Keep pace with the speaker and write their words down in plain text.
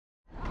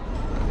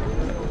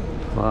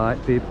Right,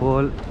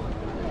 people,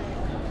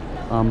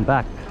 I'm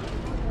back.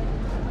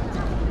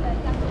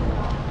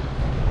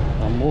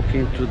 I'm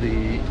walking to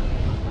the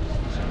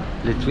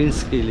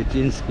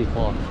Litwinski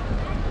Park.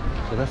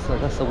 So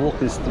that's a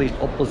walking street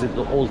opposite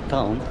the old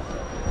town.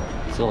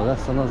 So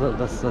that's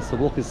a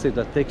walking street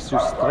that takes you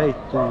straight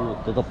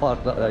to the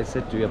park that I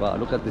said to you about.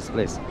 Look at this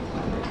place.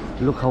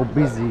 Look how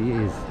busy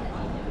it is.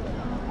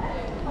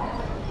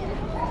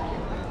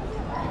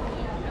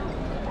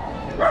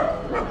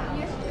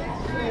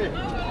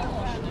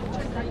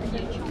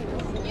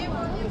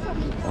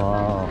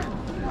 Wow.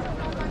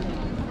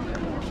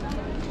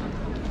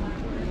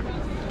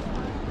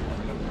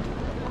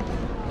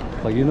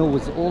 But you know,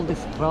 with all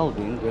this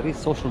crowding, there is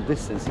social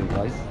distancing,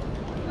 guys.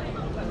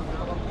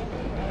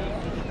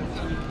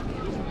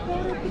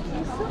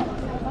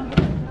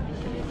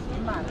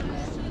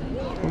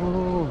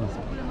 Oh.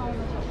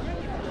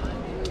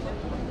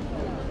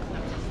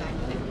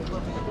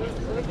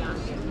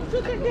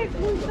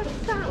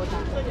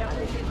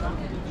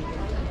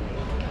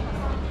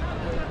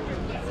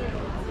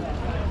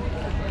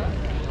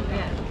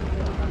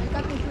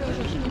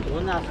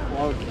 U nas w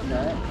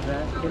Polsce,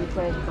 że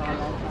tylko jest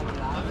toaleta.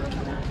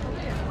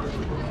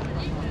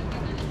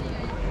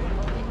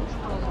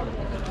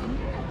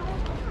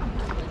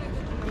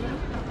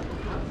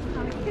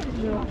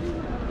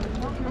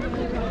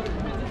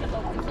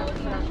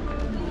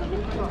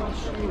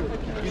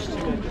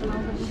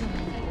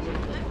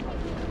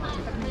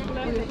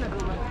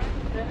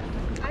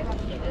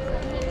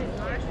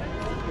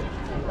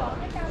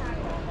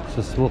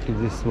 Just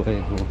walking this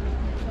way.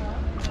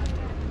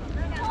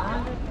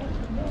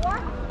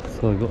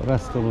 So we got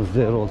restaurants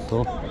there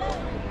also.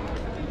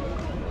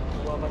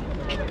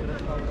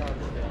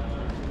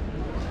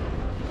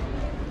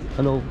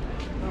 Hello.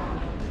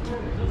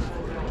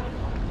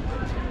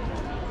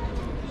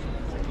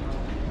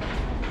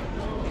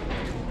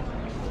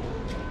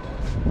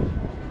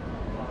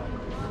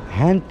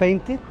 Hand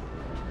painted?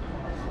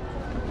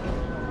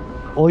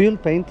 Oil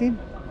painting?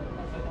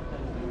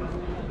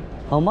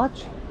 How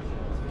much?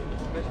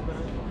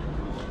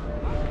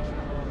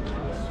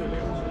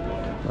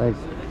 Like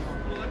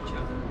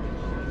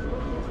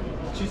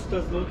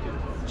 300 zł.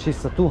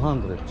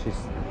 200.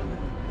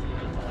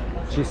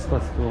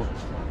 200.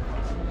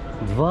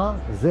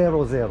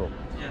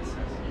 Yes.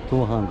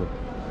 200.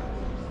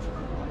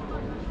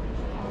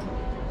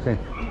 Okay.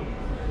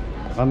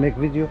 I'll make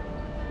video.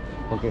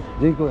 Okay.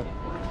 Dziękuję.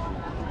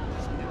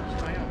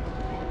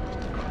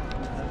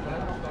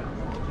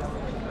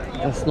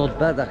 That's not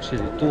bad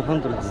actually.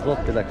 200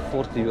 zloty, like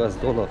 40 US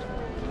dollar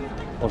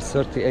or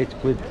 38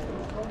 quid.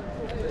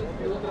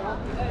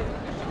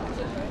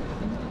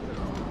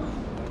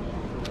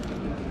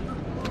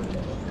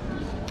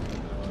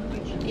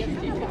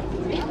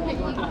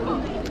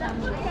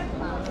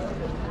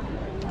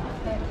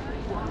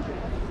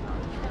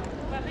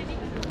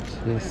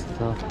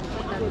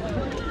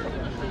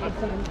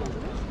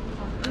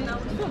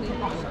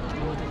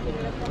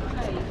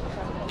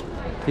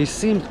 He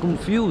seemed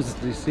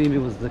confused, you see me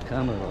with the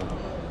camera.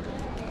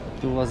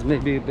 He was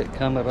maybe a bit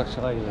camera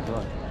shy as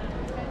well.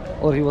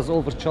 Or he was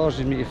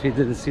overcharging me. If he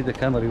didn't see the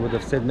camera, he would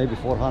have said maybe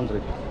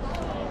 400.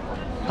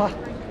 Ha!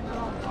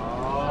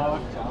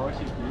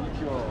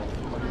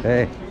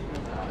 Hey.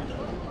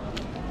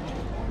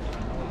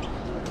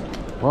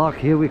 Park,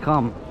 here we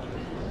come.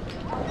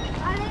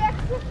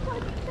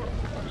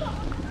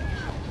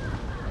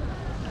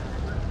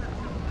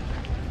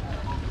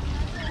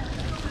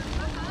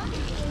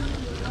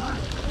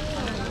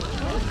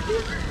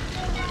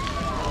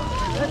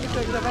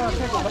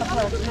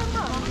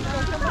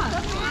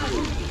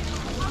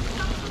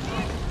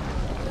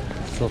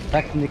 So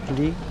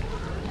technically,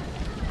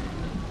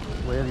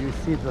 where you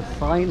see the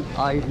sign,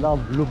 I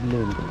love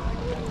Lublin.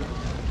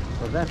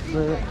 So that's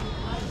the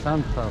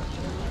center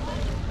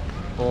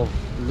of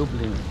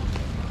Lublin.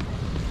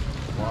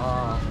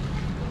 Wow.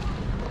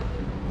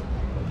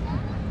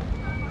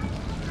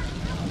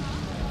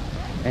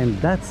 And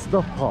that's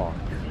the park,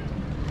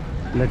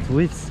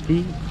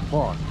 Litewski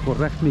Park.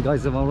 Correct me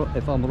guys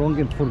if I'm wrong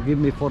and forgive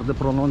me for the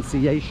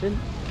pronunciation.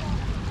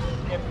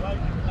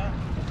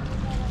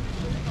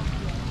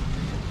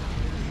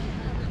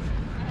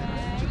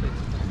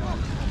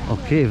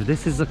 Okay, if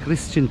this is a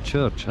Christian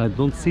church, I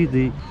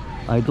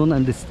don't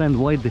understand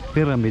why the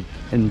pyramid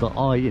and the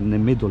eye in the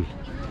middle.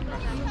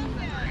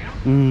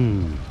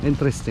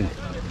 Interesting.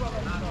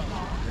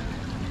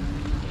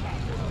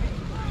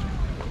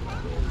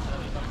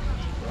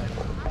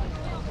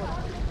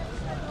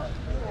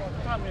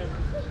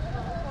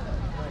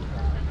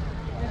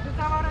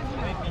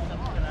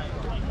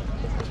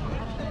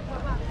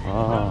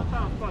 Ah.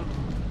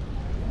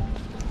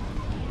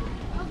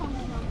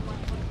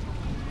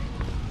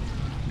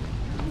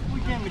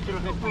 Pójdziemy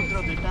trochę pół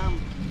drogi tam.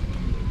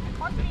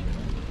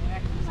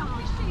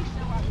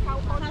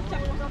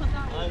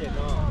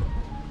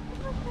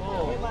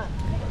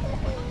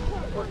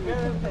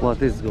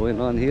 What is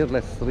going on here?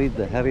 Let's read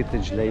the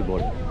heritage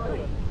label.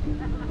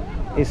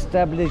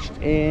 Established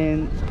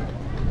in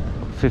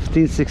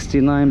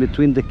 1569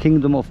 between the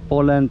Kingdom of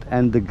Poland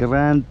and the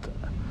Grand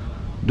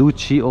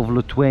Duchy of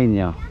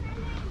Lithuania,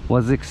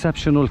 was the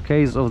exceptional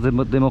case of the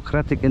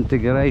democratic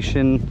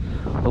integration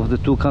of the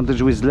two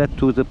countries, which led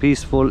to the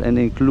peaceful and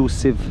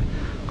inclusive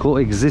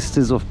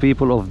coexistence of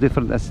people of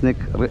different ethnic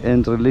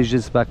and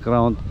religious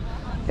background,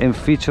 and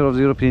feature of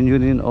the European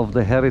Union of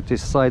the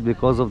heritage site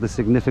because of the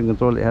significant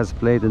role it has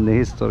played in the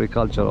history,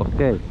 culture.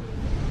 Okay,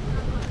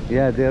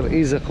 yeah, there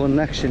is a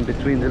connection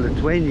between the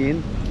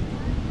Lithuanian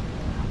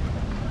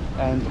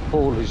and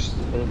Polish,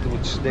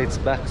 which dates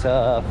back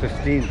to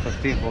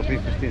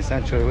 15th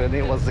century, when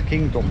it was the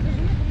kingdom,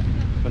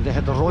 when they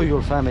had a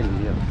royal family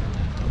here.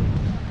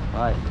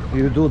 Right,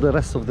 you do the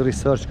rest of the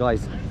research,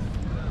 guys.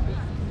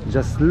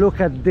 Just look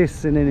at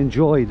this and then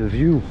enjoy the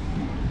view.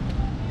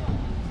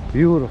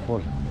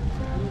 Beautiful.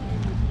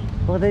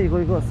 Oh, there you go,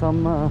 you got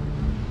some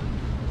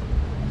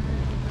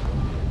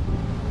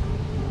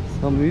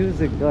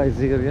music, guys,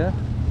 here, yeah?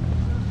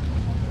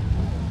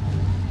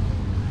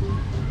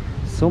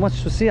 So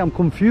much to see. I'm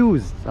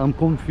confused.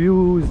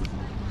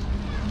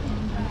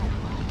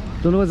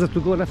 Don't know whether to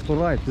go left or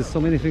right. There's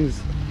so many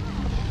things.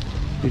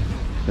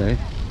 Okay.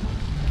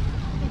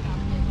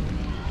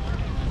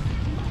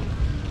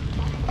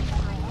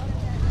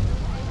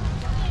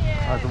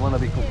 I don't want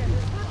to be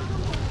confused.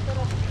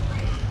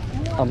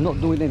 I'm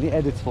not doing any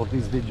edits for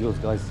these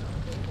videos, guys.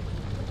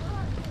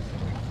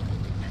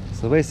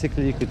 So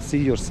basically you could see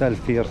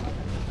yourself here.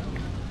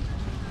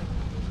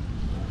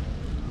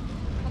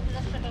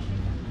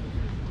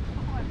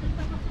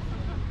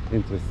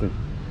 Interesting.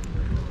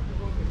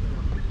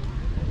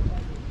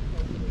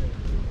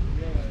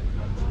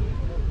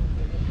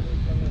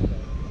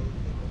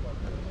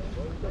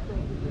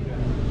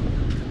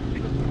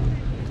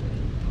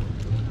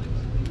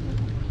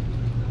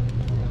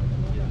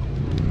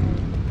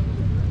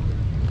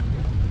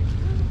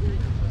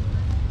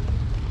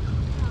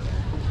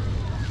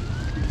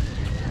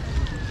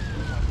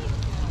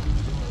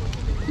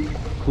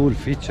 Cool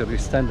feature, you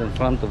stand in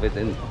front of it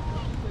and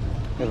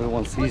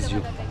everyone sees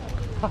you.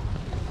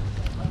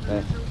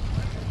 Okay.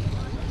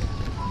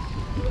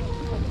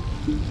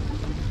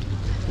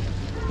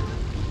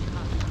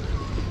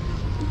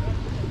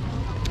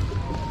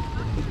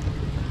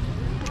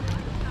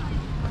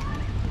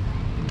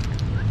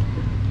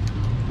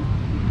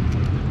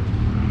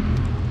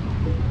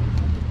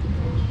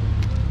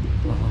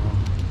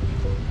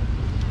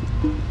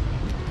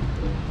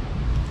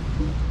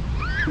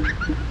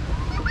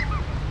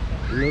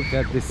 Look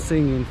at this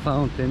singing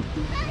fountain.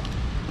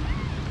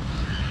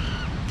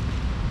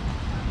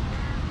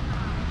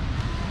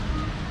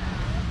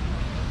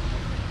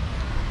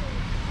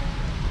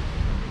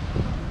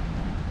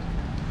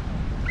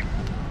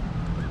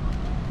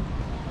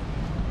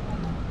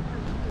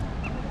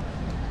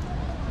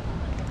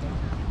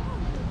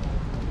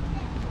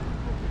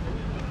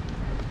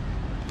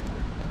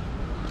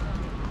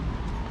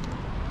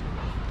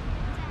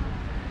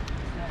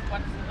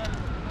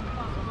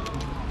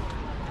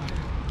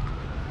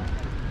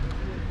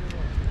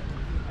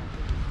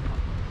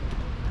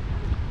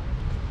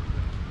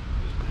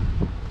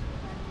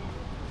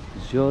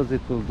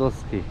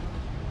 Litewski.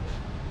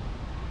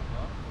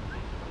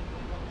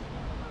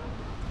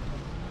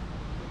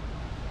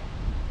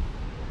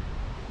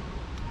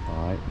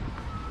 Alright.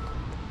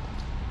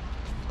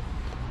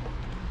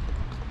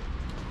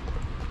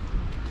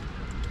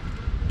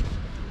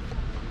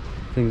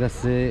 I think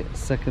that's the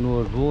Second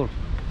World War,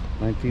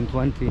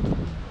 1920.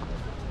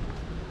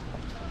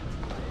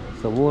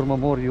 It's a war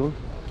memorial.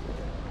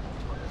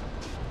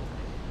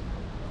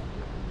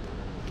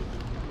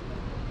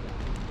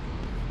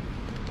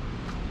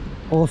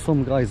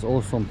 Awesome, guys,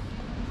 awesome.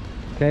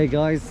 Okay,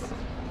 guys,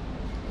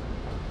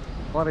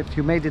 well, if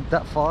you made it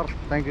that far,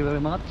 thank you very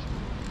much,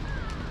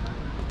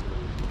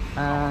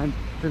 and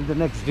till the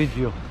next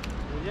video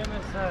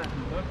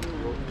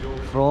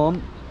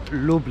from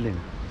Lublin.